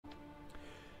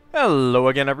Hello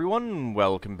again, everyone.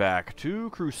 Welcome back to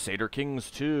Crusader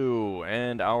Kings 2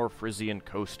 and our Frisian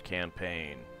Coast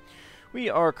campaign. We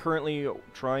are currently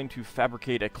trying to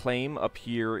fabricate a claim up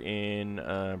here in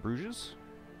Bruges?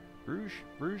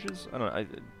 Bruges? I don't know.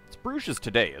 It's Bruges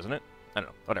today, isn't it? I don't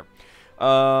know. Whatever.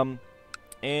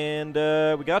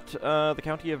 We got the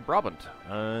county of Brabant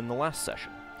in the last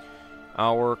session.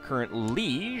 Our current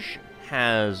liege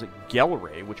has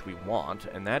Gelre, which we want,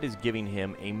 and that is giving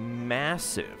him a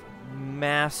massive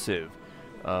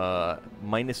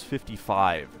minus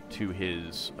 55 to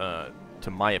his, to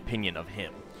my opinion of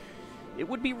him. It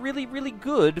would be really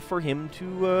good for him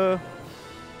to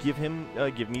give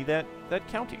me that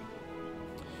county.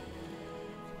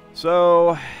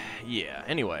 So, yeah.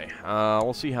 Anyway,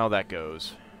 we'll see how that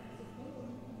goes.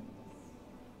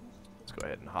 Let's go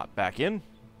ahead and hop back in.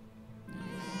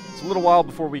 It's a little while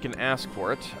before we can ask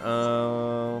for it.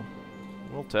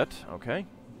 Wiltet, okay.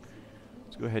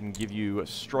 Let's go ahead and give you a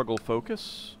struggle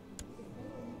focus.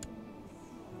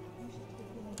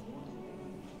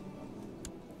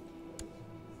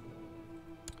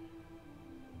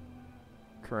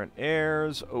 Current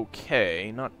heirs,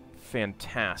 okay. Not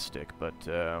fantastic, but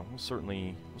we'll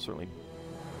certainly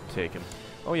take him.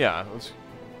 Oh yeah, I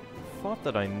thought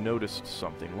that I noticed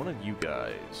something. One of you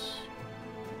guys.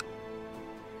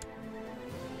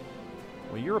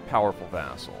 Well, you're a powerful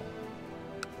vassal.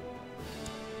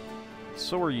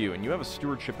 So are you, and you have a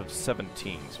stewardship of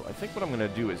 17, so I think what I'm going to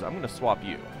do is I'm going to swap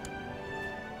you.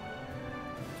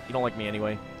 You don't like me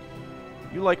anyway.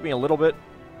 You like me a little bit,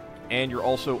 and you're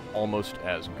also almost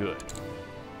as good.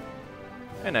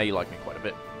 And now you like me quite a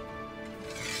bit.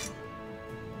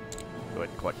 Go ahead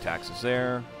and collect taxes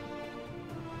there.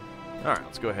 Alright,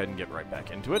 let's go ahead and get right back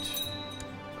into it.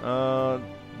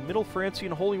 Middle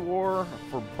Francian Holy War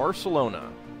for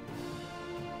Barcelona.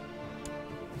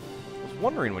 I was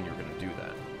wondering when you were going to do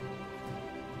that.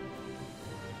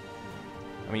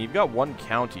 I mean, you've got one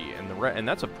county, and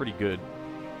that's a pretty good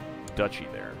duchy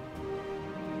there.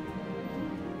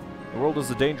 The world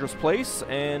is a dangerous place,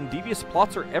 and devious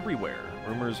plots are everywhere.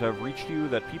 Rumors have reached you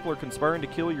that people are conspiring to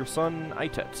kill your son,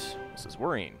 Aitet. This is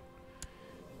worrying.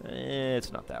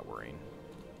 It's not that worrying.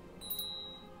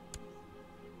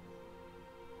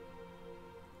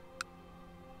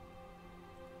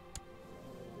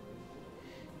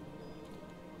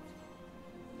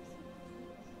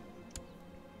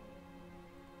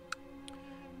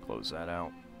 Close that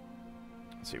out.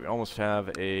 Let's see, we almost have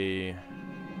a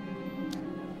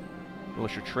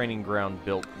militia training ground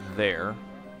built there.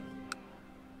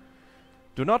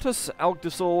 Donatus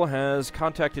Algdisel has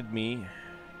contacted me.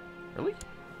 Really?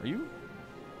 Are you?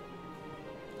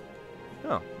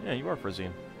 Oh, yeah, you are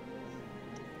Frisian.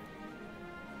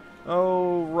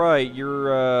 Oh, right,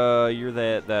 you're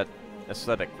that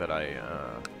aesthetic that I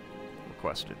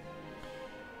requested.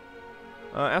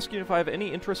 Asking if I have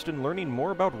any interest in learning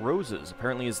more about roses.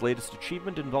 Apparently his latest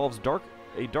achievement involves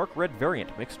a dark red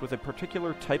variant mixed with a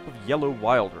particular type of yellow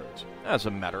wild rose. As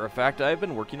a matter of fact, I have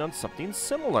been working on something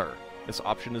similar. This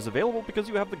option is available because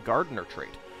you have the gardener trait.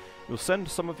 You'll send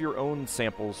some of your own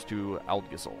samples to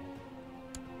Aldgisel.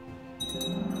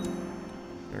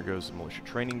 There goes the militia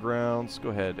training grounds. Go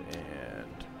ahead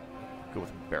and go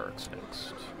with barracks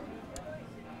next.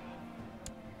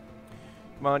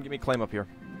 Come on, give me a claim up here.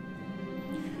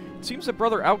 It seems that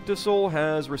Brother Outdissel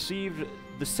has received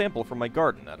the sample from my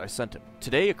garden that I sent him.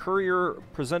 Today, a courier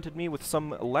presented me with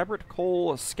some elaborate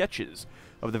coal sketches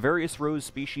of the various rose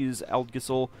species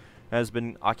Aldgisel has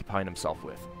been occupying himself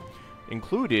with.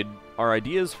 Included are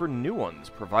ideas for new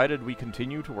ones, provided we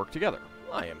continue to work together.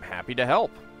 I am happy to help.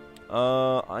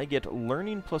 I get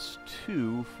learning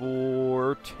 +2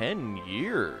 for 10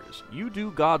 years. You do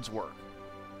God's work.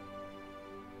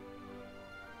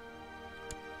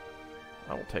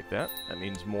 I will take that. That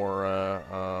means more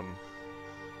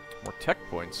tech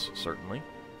points, certainly.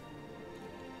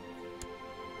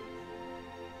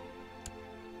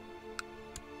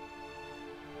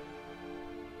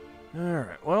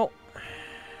 Alright, well.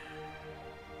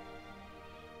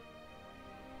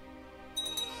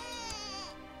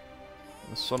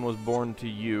 The son was born to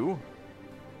you.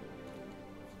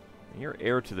 You're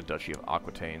heir to the Duchy of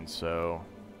Aquitaine, so...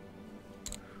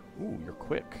 Ooh, you're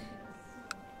quick.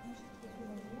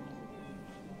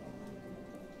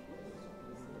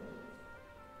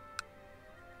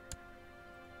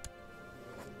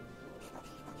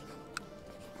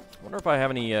 I wonder if I have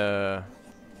any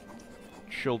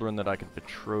children that I could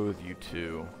betroth you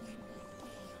to.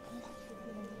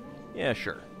 Yeah,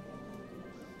 sure.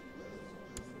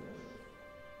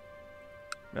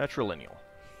 Matrilineal.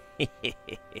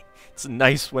 It's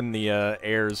nice when the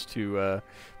heirs to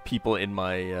people in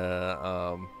my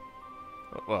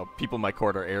Well, people in my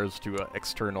court are heirs to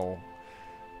external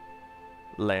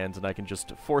lands, and I can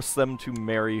just force them to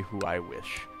marry who I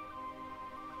wish.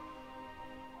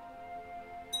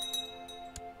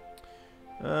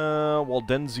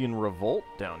 Waldensian Revolt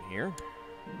down here.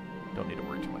 Don't need to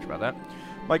worry too much about that.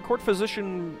 My court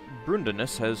physician,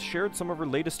 Brundinus, has shared some of her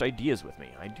latest ideas with me.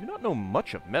 I do not know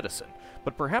much of medicine,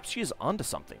 but perhaps she is onto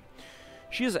something.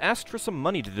 She has asked for some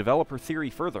money to develop her theory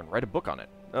further and write a book on it.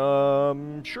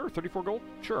 Sure, 34 gold?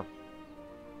 Sure.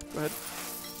 Go ahead.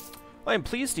 I am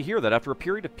pleased to hear that after a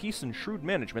period of peace and shrewd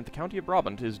management, the County of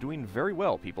Brabant is doing very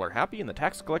well. People are happy and the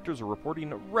tax collectors are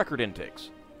reporting record intakes.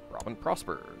 Brabant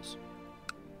prospers.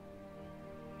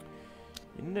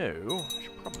 You know, I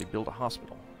should probably build a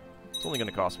hospital. It's only going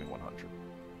to cost me 100.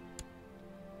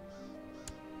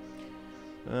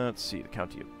 Let's see, the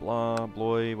County of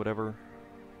Blois, whatever.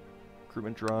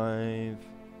 Recruitment drive.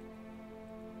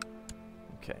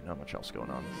 Okay, not much else going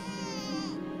on.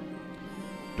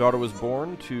 Daughter was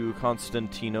born to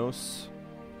Konstantinos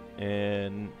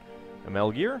in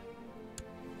Amelgir,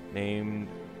 named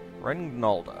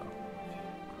Reynalda.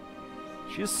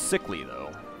 She is sickly,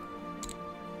 though.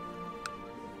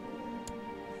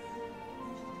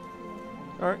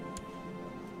 Alright.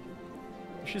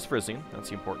 She's Frisian, that's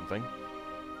the important thing.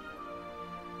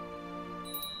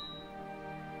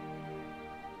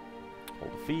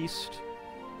 Hold a feast.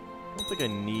 I don't think I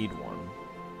need one.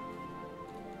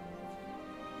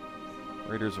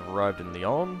 Raiders have arrived in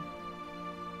Lyon.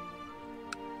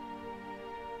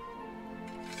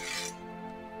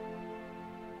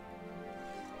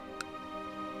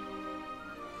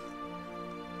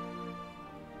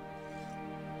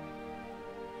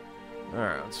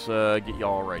 Alright, let's get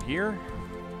y'all right here.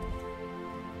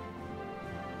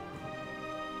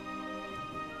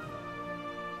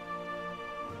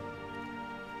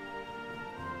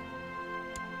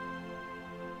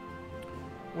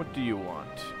 What do you want?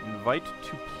 Invite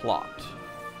to plot.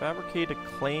 Fabricate a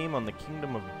claim on the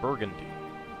Kingdom of Burgundy.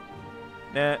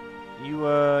 Nah,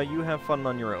 you have fun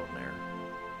on your own there.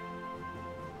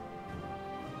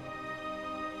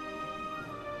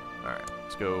 Alright,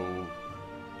 let's go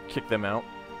kick them out.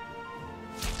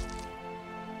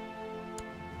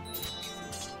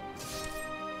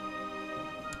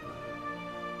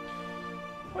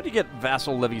 Why do you get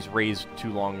vassal levies raised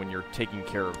too long when you're taking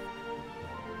care of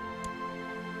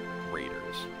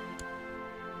raiders?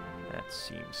 That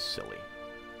seems silly.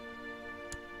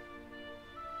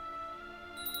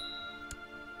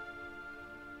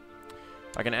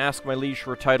 I can ask my liege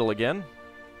for a title again.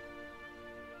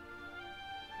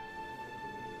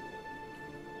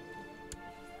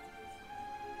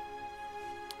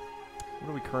 What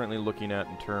are we currently looking at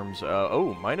in terms of...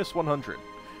 oh, minus 100.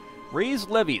 Raise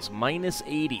levies, minus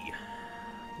 80.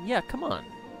 Yeah, come on.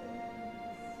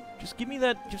 Just give me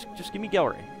that... Just give me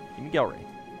Gallery. Give me Gallery.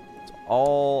 That's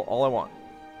all I want.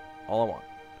 All I want.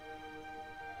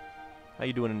 How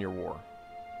you doing in your war?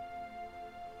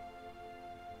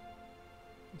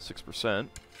 6%.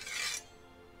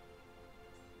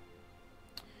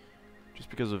 Just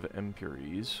because of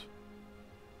Empuries.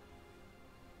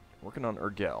 Working on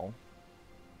Urgel.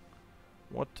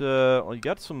 What, well, you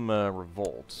got some,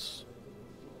 revolts.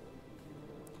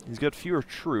 He's got fewer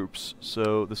troops,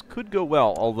 so this could go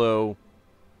well, although...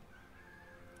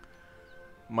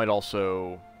 might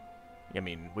also... I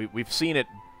mean, we've seen it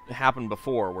happen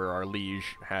before, where our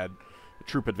liege had a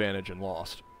troop advantage and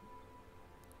lost.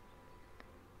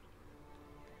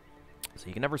 So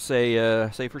you can never say,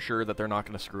 say for sure that they're not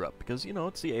going to screw up, because, you know,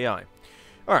 it's the AI.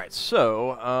 Alright,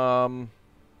 so,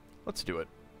 let's do it.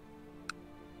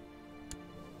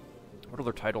 What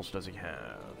other titles does he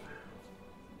have?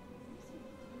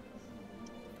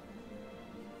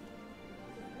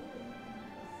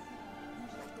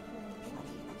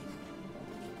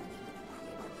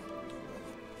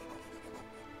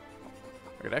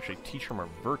 I could actually teach him our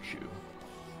virtue.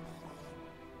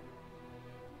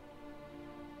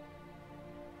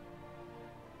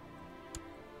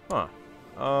 Huh.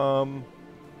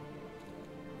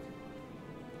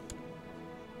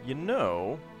 You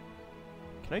know...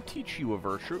 Can I teach you a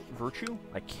virtue?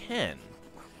 I can.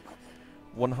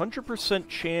 100%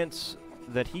 chance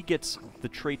that he gets the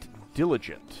trait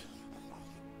diligent.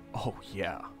 Oh,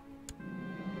 yeah.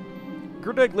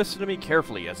 Gerdeg listened to me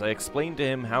carefully as I explained to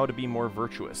him how to be more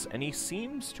virtuous, and he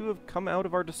seems to have come out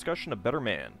of our discussion a better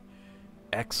man.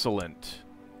 Excellent.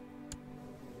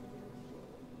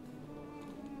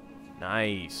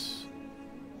 Nice.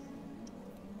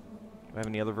 Do I have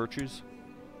any other virtues?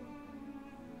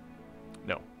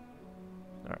 No.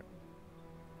 Alright.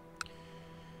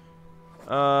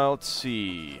 Let's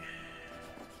see.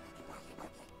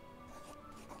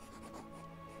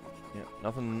 Yeah,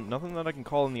 nothing that I can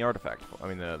call in the artifact for. I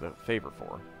mean, the favor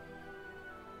for.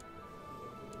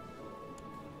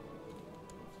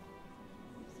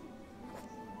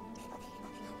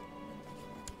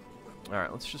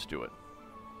 Alright, let's just do it.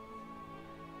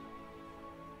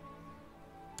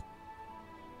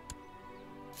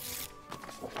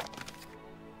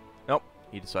 Nope,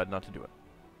 he decided not to do it.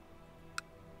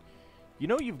 You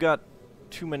know you've got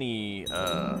too many,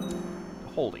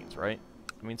 holdings, right?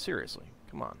 I mean, seriously.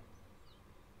 Come on.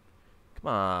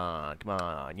 Come on, come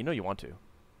on. You know you want to. You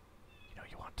know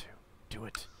you want to. Do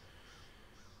it.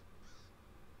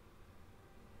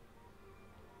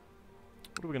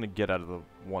 What are we going to get out of the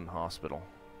one hospital?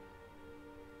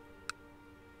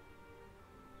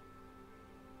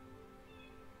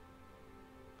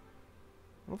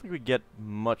 I don't think we get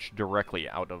much directly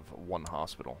out of one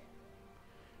hospital.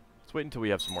 Let's wait until we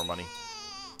have some more money.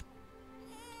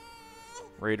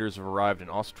 Raiders have arrived in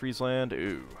Ostree's land.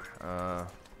 Ooh.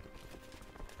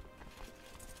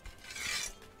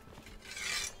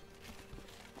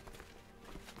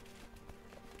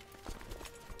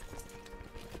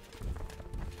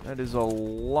 That is a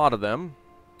lot of them.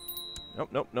 Nope,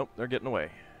 nope, nope. They're getting away.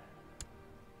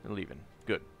 They're leaving.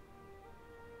 Good.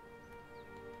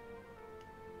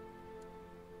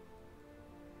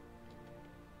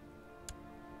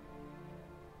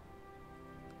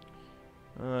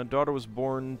 Daughter was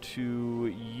born to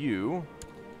you.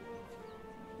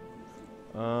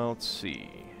 Let's see.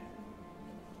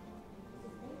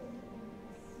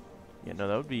 Yeah, no,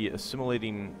 that would be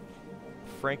assimilating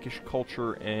Frankish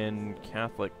culture and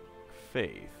Catholic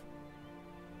faith.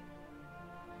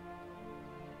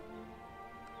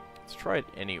 Let's try it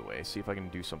anyway, see if I can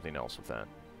do something else with that.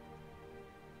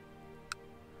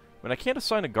 I mean, I can't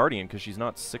assign a guardian because she's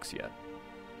not 6 yet.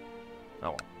 Oh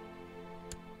well.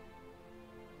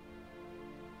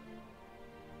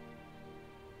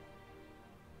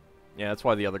 Yeah, that's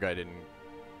why the other guy didn't...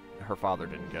 Her father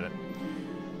didn't get it.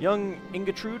 Young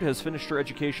Ingetrude has finished her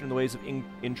education in the ways of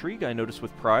intrigue. I notice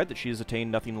with pride that she has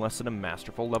attained nothing less than a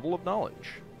masterful level of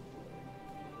knowledge.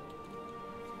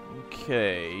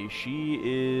 Okay, she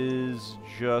is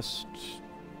just...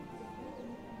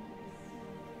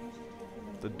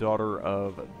 the daughter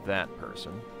of that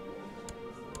person.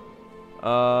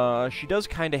 She does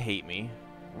kind of hate me.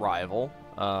 Rival.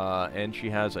 And she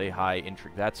has a high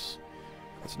intrigue. That's...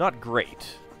 It's not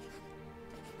great.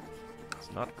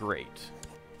 It's not great.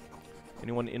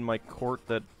 Anyone in my court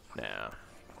that... Nah.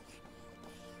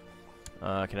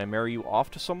 Can I marry you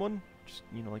off to someone? Just,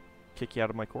 you know, like, kick you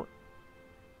out of my court?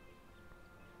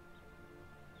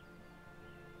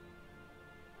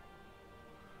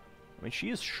 I mean, she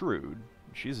is shrewd.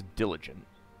 She is diligent.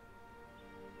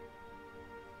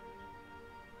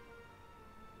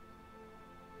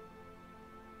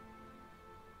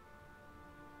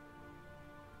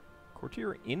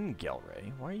 Courtier in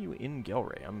Gelre? Why are you in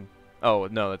Gelre? Oh,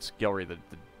 no, that's Gelre, the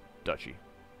duchy.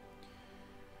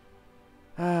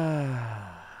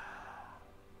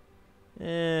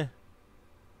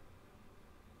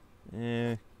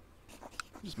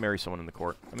 Just marry someone in the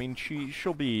court. I mean,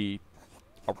 she'll be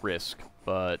a risk,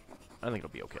 but I think it'll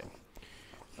be okay.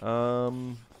 How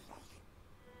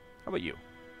about you?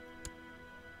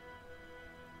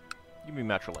 You can be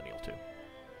matrilineal, too.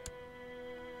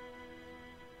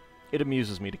 It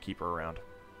amuses me to keep her around.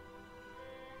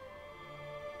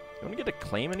 You want to get a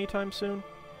claim anytime soon?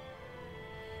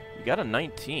 You got a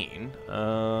 19.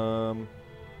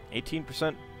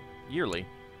 18% yearly.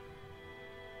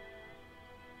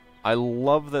 I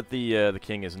love that the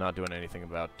king is not doing anything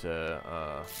about that.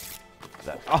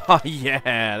 Ah,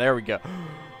 yeah, there we go.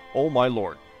 Oh my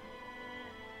lord.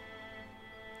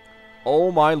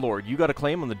 Oh my lord, you got a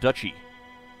claim on the duchy.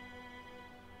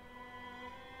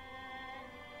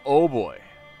 Oh boy.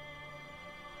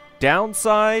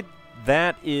 Downside,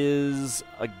 that is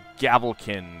a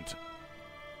gavelkind.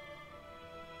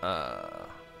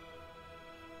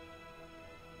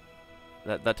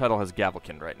 That title has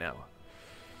gavelkind right now.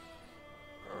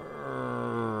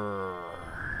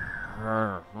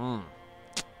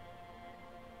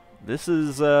 This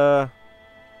is, I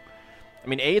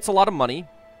mean, A, it's a lot of money.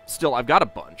 Still, I've got a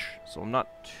bunch, so I'm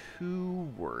not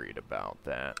too worried about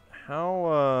that.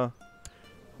 How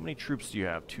many troops do you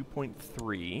have?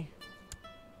 2.3.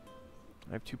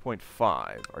 I have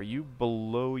 2.5. Are you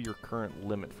below your current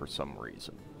limit for some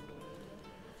reason?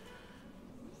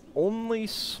 Only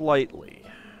slightly.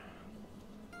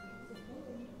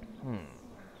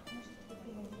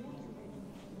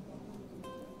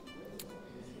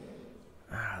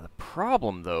 The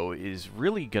problem, though, is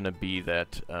really going to be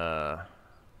that,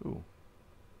 ooh.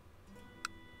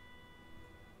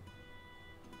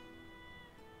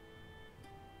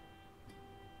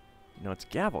 No, it's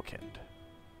Gavelkind.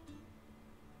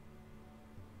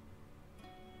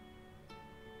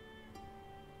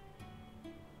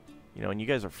 You know, and you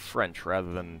guys are French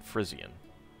rather than Frisian.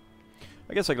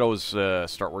 I guess I could always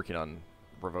start working on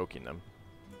revoking them.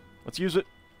 Let's use it.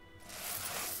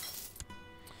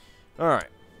 Alright.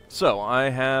 So, I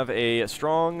have a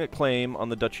strong claim on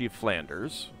the Duchy of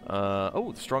Flanders.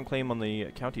 Oh, the strong claim on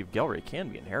the County of Gelre can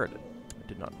be inherited. I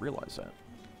did not realize that.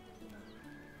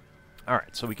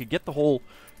 Alright, so we could get the whole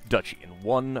duchy in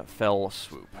one fell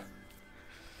swoop.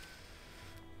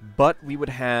 But we would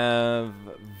have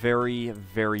very,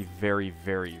 very, very,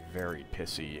 very, very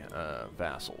pissy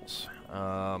vassals.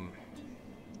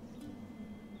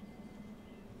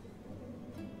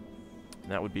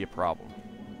 That would be a problem.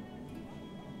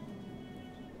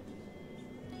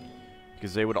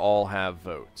 Because they would all have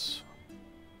votes.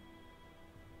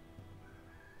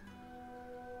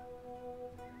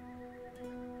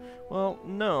 Well,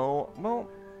 no. Well,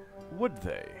 would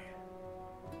they?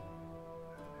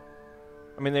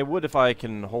 I mean, they would if I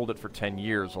can hold it for 10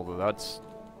 years, although that's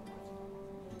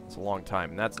a long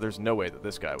time. And there's no way that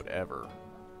this guy would ever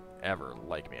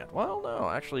like me. Well, no,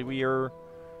 actually, we're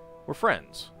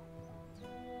friends.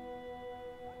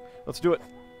 Let's do it.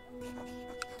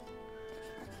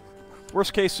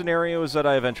 Worst case scenario is that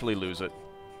I eventually lose it.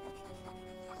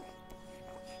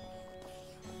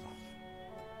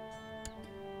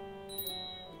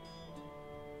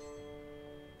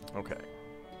 Okay.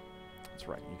 That's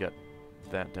right, you got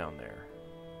that down there.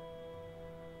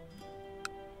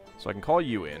 So I can call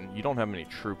you in. You don't have many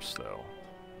troops, though.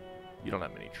 You don't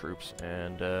have many troops.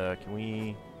 And, can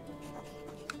we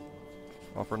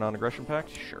offer a non-aggression pact?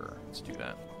 Sure, let's do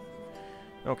that.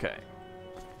 Okay.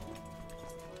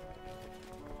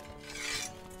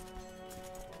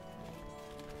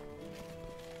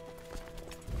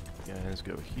 Guys,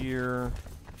 go here.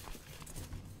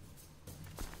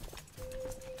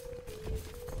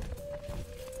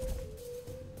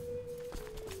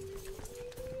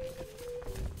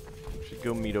 Should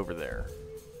go meet over there.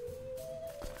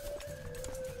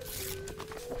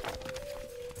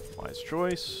 Wise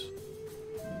choice.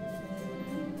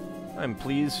 I'm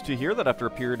pleased to hear that after a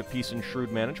period of peace and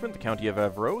shrewd management, the County of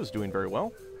Evreux is doing very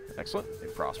well. Excellent.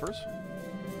 It prospers.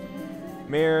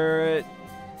 Mayor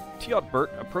Tiotbert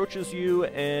approaches you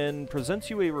and presents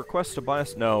you a request to buy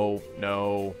us... No.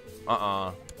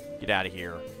 Get out of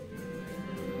here.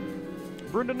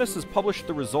 Brundanus has published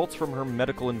the results from her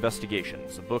medical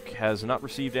investigations. The book has not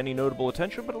received any notable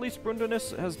attention, but at least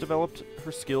Brundanus has developed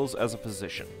her skills as a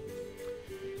physician.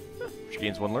 She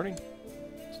gains 1 learning.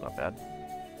 It's not bad.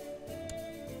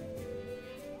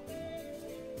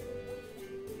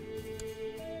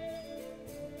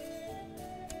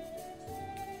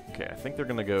 Okay, I think they're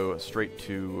going to go straight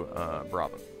to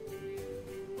Brabant.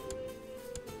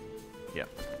 Yeah.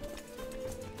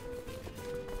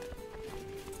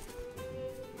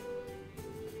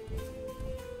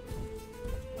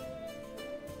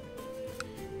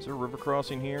 Is there a river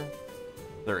crossing here?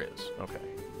 There is. Okay.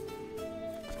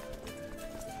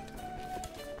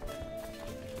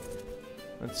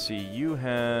 Let's see. You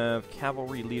have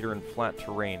cavalry leader and flat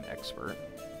terrain expert.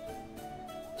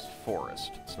 It's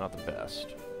forest. It's not the best.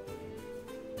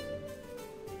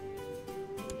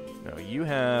 No, you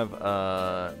have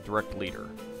direct leader,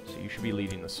 so you should be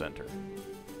leading the center.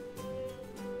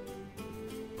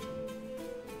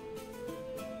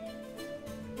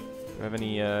 Do I have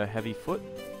any heavy foot?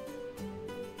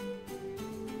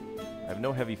 I have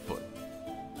no heavy foot.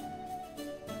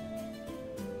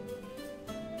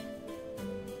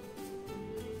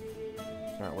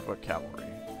 Alright, what about cavalry?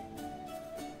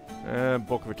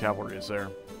 Bulk of the cavalry is there.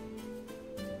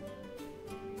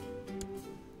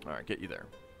 Alright, get you there.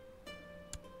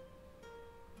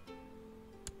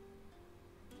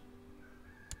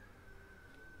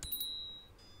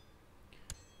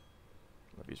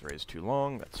 Levy's raised too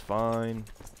long, that's fine.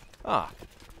 Ah!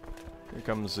 Here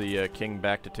comes the king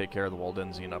back to take care of the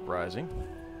Waldensian uprising.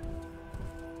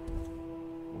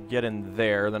 We'll get in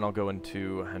there, then I'll go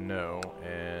into Hainaut,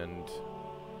 and...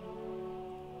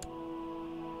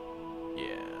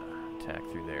 yeah, attack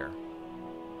through there.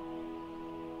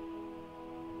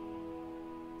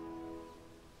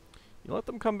 You let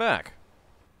them come back.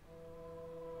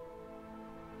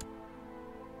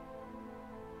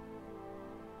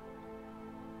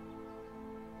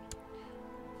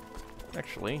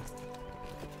 Actually,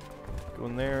 go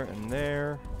in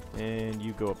there, and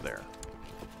you go up there.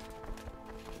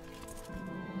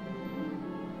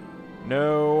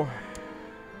 No.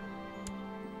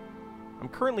 I'm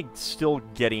currently still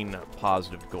getting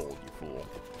positive gold, you fool.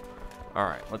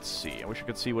 Alright, let's see. I wish I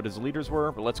could see what his leaders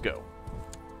were, but let's go.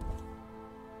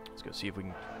 Let's go see if we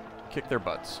can kick their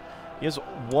butts. He has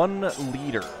 1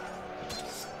 leader.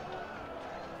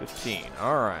 15.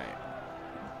 Alright.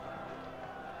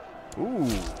 Ooh.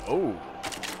 Oh.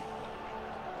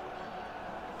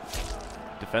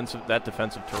 That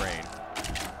defensive terrain.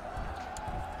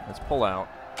 Let's pull out.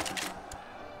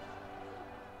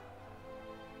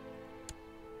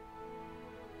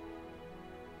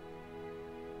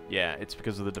 Yeah, it's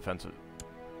because of the defensive.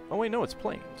 Oh wait, no, it's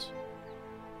plains.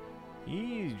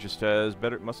 He just has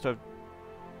must have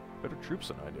better troops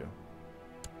than I do.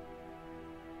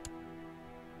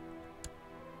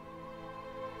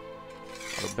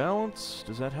 Auto balance,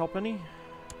 does that help any?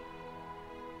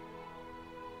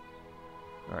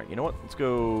 Alright, you know what? Let's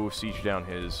go siege down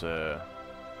his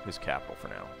capital for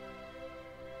now.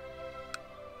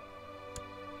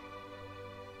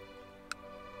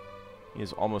 He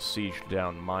has almost sieged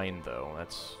down mine, though.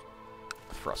 That's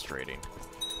frustrating.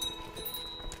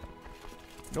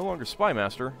 No longer Spy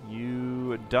Master.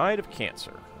 You died of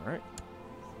cancer. Alright.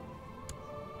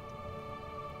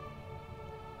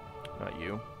 Not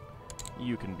you.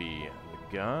 You can be the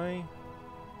guy.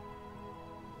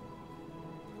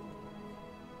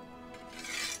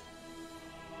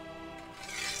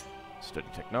 Study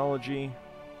technology.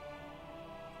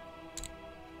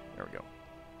 There we go.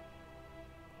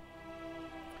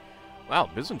 Wow,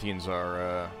 Byzantines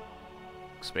are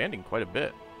expanding quite a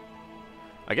bit.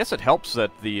 I guess it helps that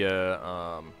the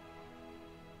oh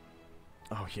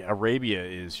yeah, Arabia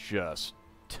is just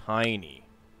tiny.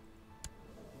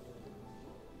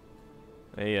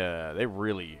 They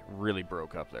really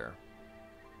broke up there.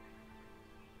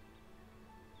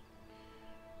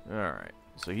 All right.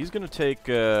 So he's gonna take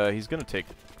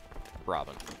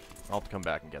Brabant. I'll have to come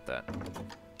back and get that.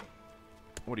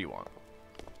 What do you want?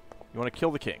 You want to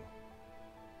kill the king?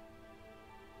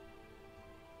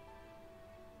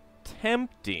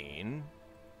 Tempting.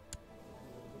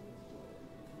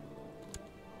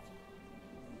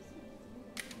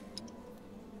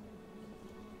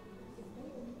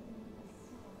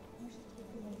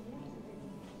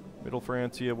 Middle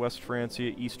Francia, West Francia,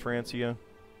 East Francia.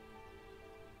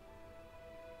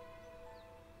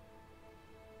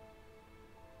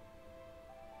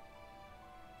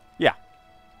 Yeah.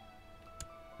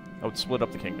 I would split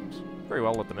up the kingdoms. Very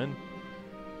well, let them in.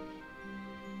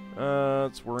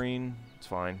 It's worrying. It's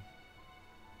fine.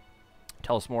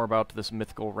 Tell us more about this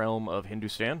mythical realm of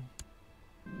Hindustan.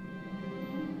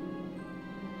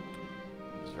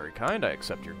 It's very kind. I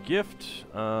accept your gift.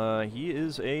 He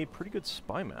is a pretty good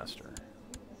spy master.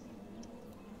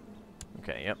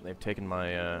 Okay, yep, they've taken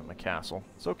my my castle.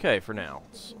 It's okay for now.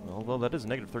 Although that is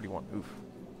negative 31. Oof.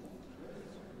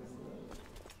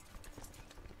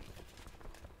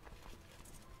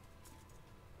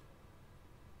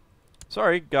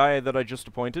 Sorry, guy that I just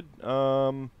appointed.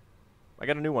 I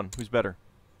got a new one. Who's better?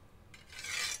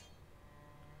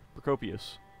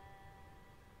 Procopius.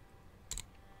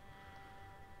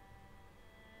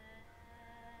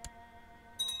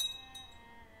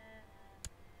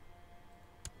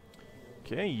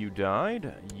 Okay, you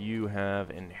died. You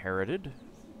have inherited.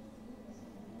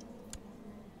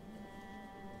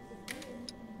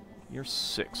 You're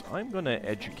 6. I'm gonna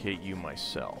educate you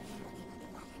myself.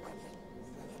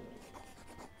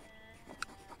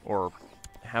 Or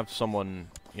have someone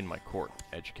in my court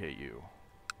educate you.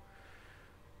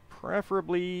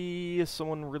 Preferably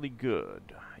someone really good.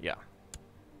 Yeah.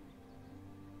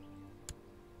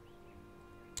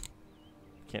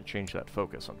 Can't change that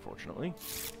focus, unfortunately.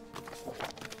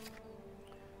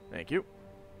 Thank you.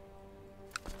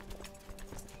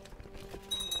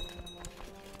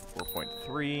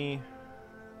 4.3.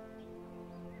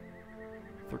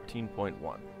 13.1.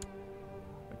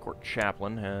 My court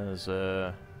chaplain has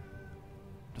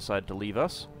decided to leave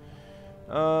us.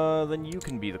 Then you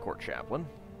can be the court chaplain.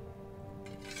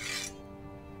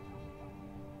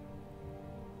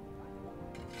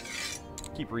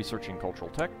 Keep researching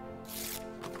cultural tech.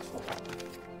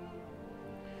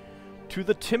 To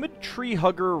the timid tree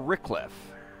hugger Rickleff,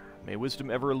 may wisdom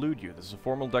ever elude you. This is a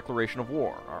formal declaration of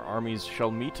war. Our armies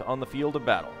shall meet on the field of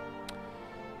battle.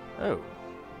 Oh.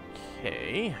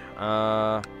 Okay.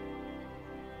 That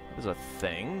is a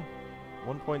thing.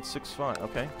 1.65.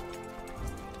 Okay.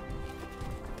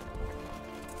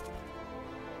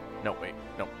 No, wait.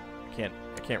 No. I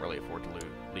can't really afford to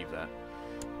leave that.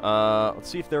 Let's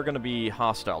see if they're going to be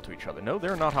hostile to each other. No,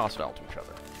 they're not hostile to each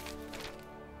other.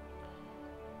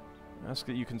 Ask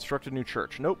that you construct a new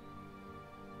church. Nope.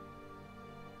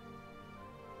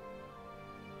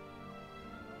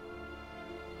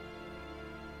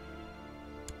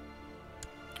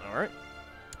 Alright.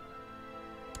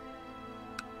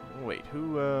 Wait,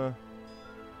 who,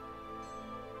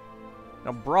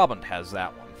 Now, Brabant has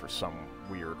that one for some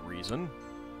weird reason.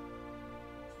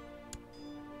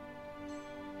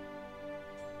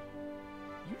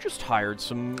 You just hired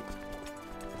some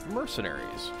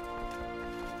mercenaries.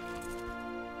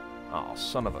 Oh,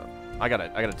 son of a... I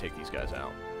gotta take these guys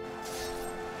out.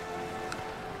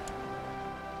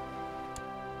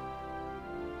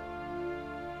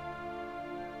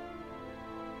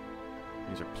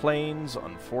 These are planes,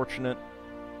 unfortunate.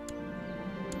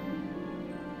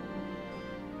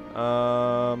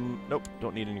 Nope,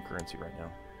 don't need any currency right now.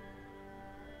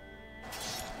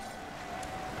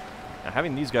 Now,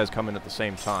 having these guys come in at the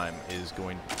same time that's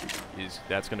gonna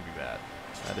be bad.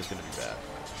 That is gonna be bad.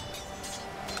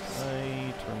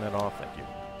 I turn that off, thank you.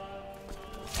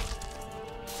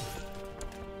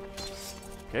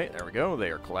 Okay, there we go. They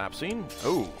are collapsing.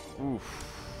 Oh, oof.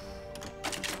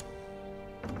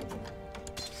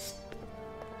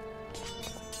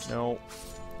 No,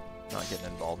 not getting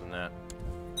involved in that.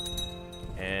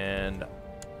 And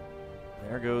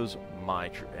there goes my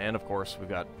troop. And of course, we've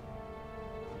got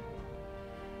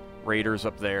raiders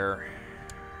up there.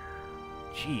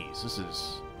 Jeez, this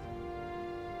is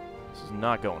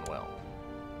not going well.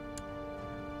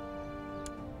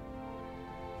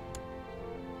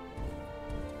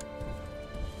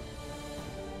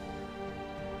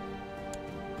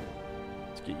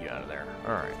 Let's get you out of there.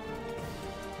 All right.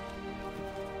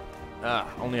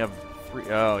 Only have 3.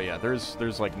 Oh yeah,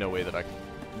 there's like no way that I can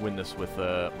win this with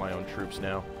my own troops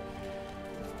now.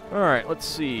 All right, let's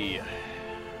see.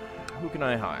 Who can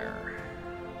I hire?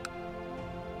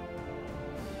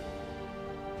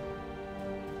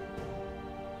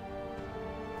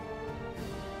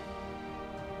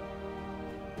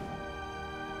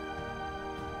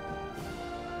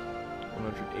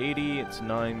 $180. It's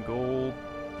 9 gold.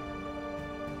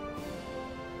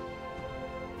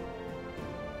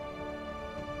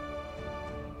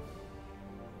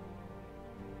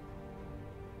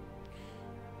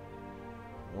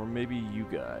 Or maybe you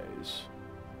guys.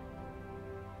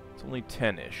 It's only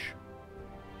 10-ish.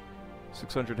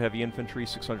 600 heavy infantry,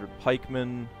 600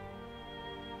 pikemen.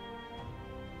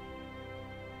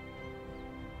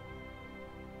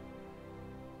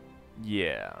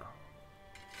 Yeah.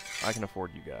 I can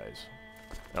afford you guys.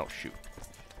 Oh, shoot.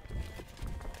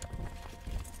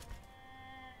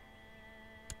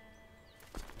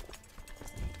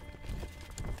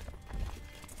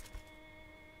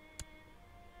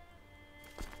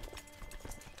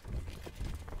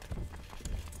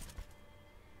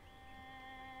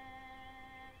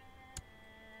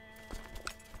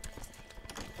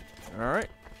 Alright,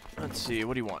 let's see,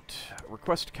 what do you want?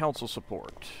 Request council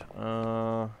support.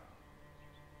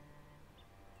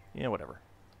 Yeah, whatever.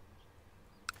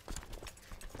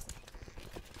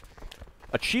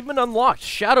 Achievement unlocked,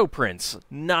 Shadow Prince.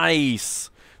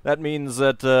 Nice! That means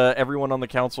that everyone on the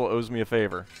council owes me a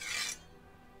favor.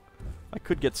 I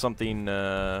could get something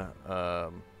voted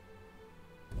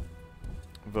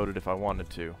if I wanted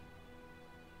to.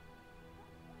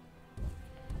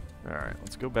 Alright,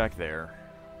 let's go back there.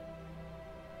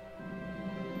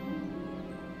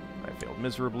 I failed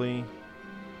miserably.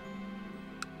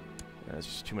 There's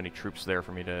just too many troops there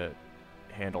for me to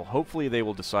handle. Hopefully they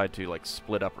will decide to, like,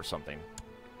 split up or something.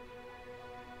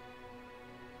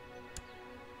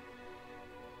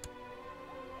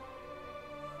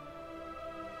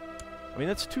 I mean,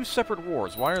 that's 2 separate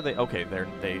wars. Why are they... Okay,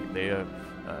 they have...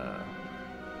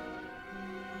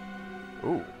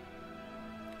 Ooh.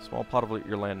 Small pot of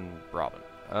your land in Brabant.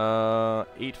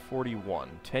 841.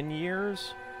 10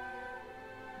 years?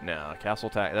 Nah, castle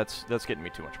tax... That's getting me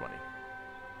too much money.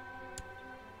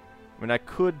 I mean, I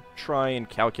could try and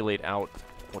calculate out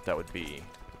what that would be.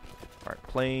 Alright,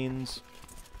 planes.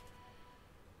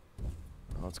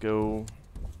 Let's go...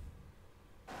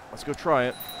 Let's go try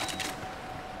it.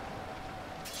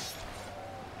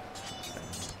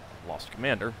 Lost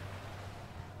commander.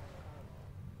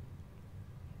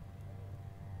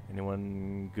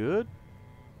 Anyone good?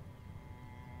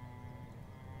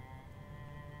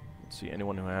 Let's see,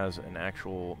 anyone who has an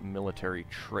actual military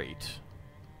trait.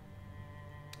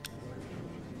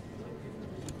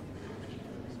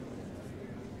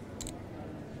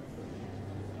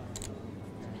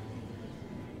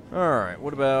 Alright,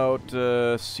 what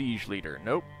about siege leader?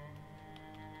 Nope.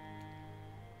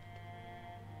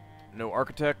 No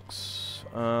architects.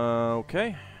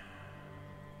 Okay.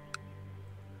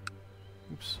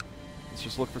 Oops. Let's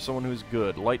just look for someone who's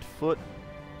good. Light foot.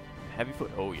 Heavy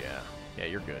foot. Oh, yeah. Yeah,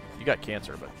 you're good. You got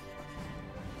cancer, but...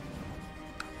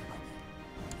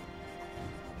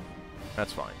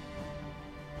 that's fine.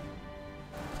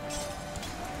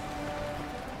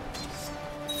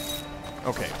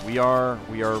 Okay, they are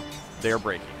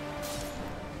breaking.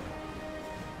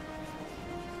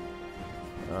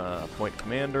 Appoint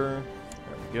commander.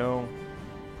 There we go.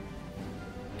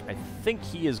 I think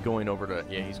he is going over to...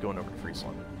 Yeah, he's going over to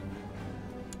Friesland.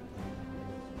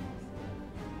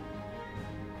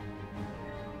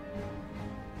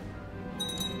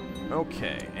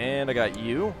 Okay, and I got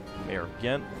you, Mayor of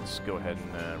Ghent. Let's go ahead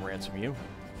and ransom you.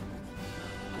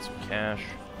 Get some cash.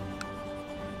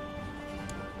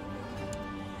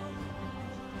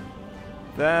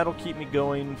 That'll keep me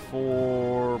going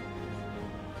for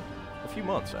a few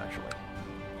months, actually.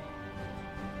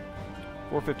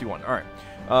 451. All right.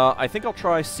 I think I'll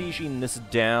try sieging this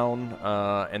down,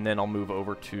 and then I'll move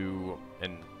over to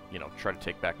and try to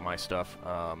take back my stuff.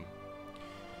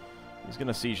 He's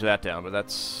gonna siege that down, but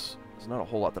there's not a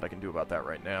whole lot that I can do about that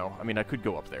right now. I mean, I could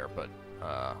go up there, but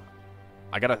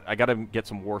I gotta get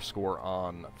some war score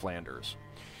on Flanders.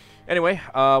 Anyway,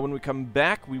 when we come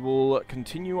back, we will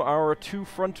continue our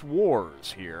two-front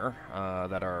wars here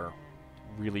that are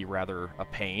really rather a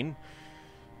pain.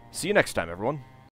 See you next time, everyone.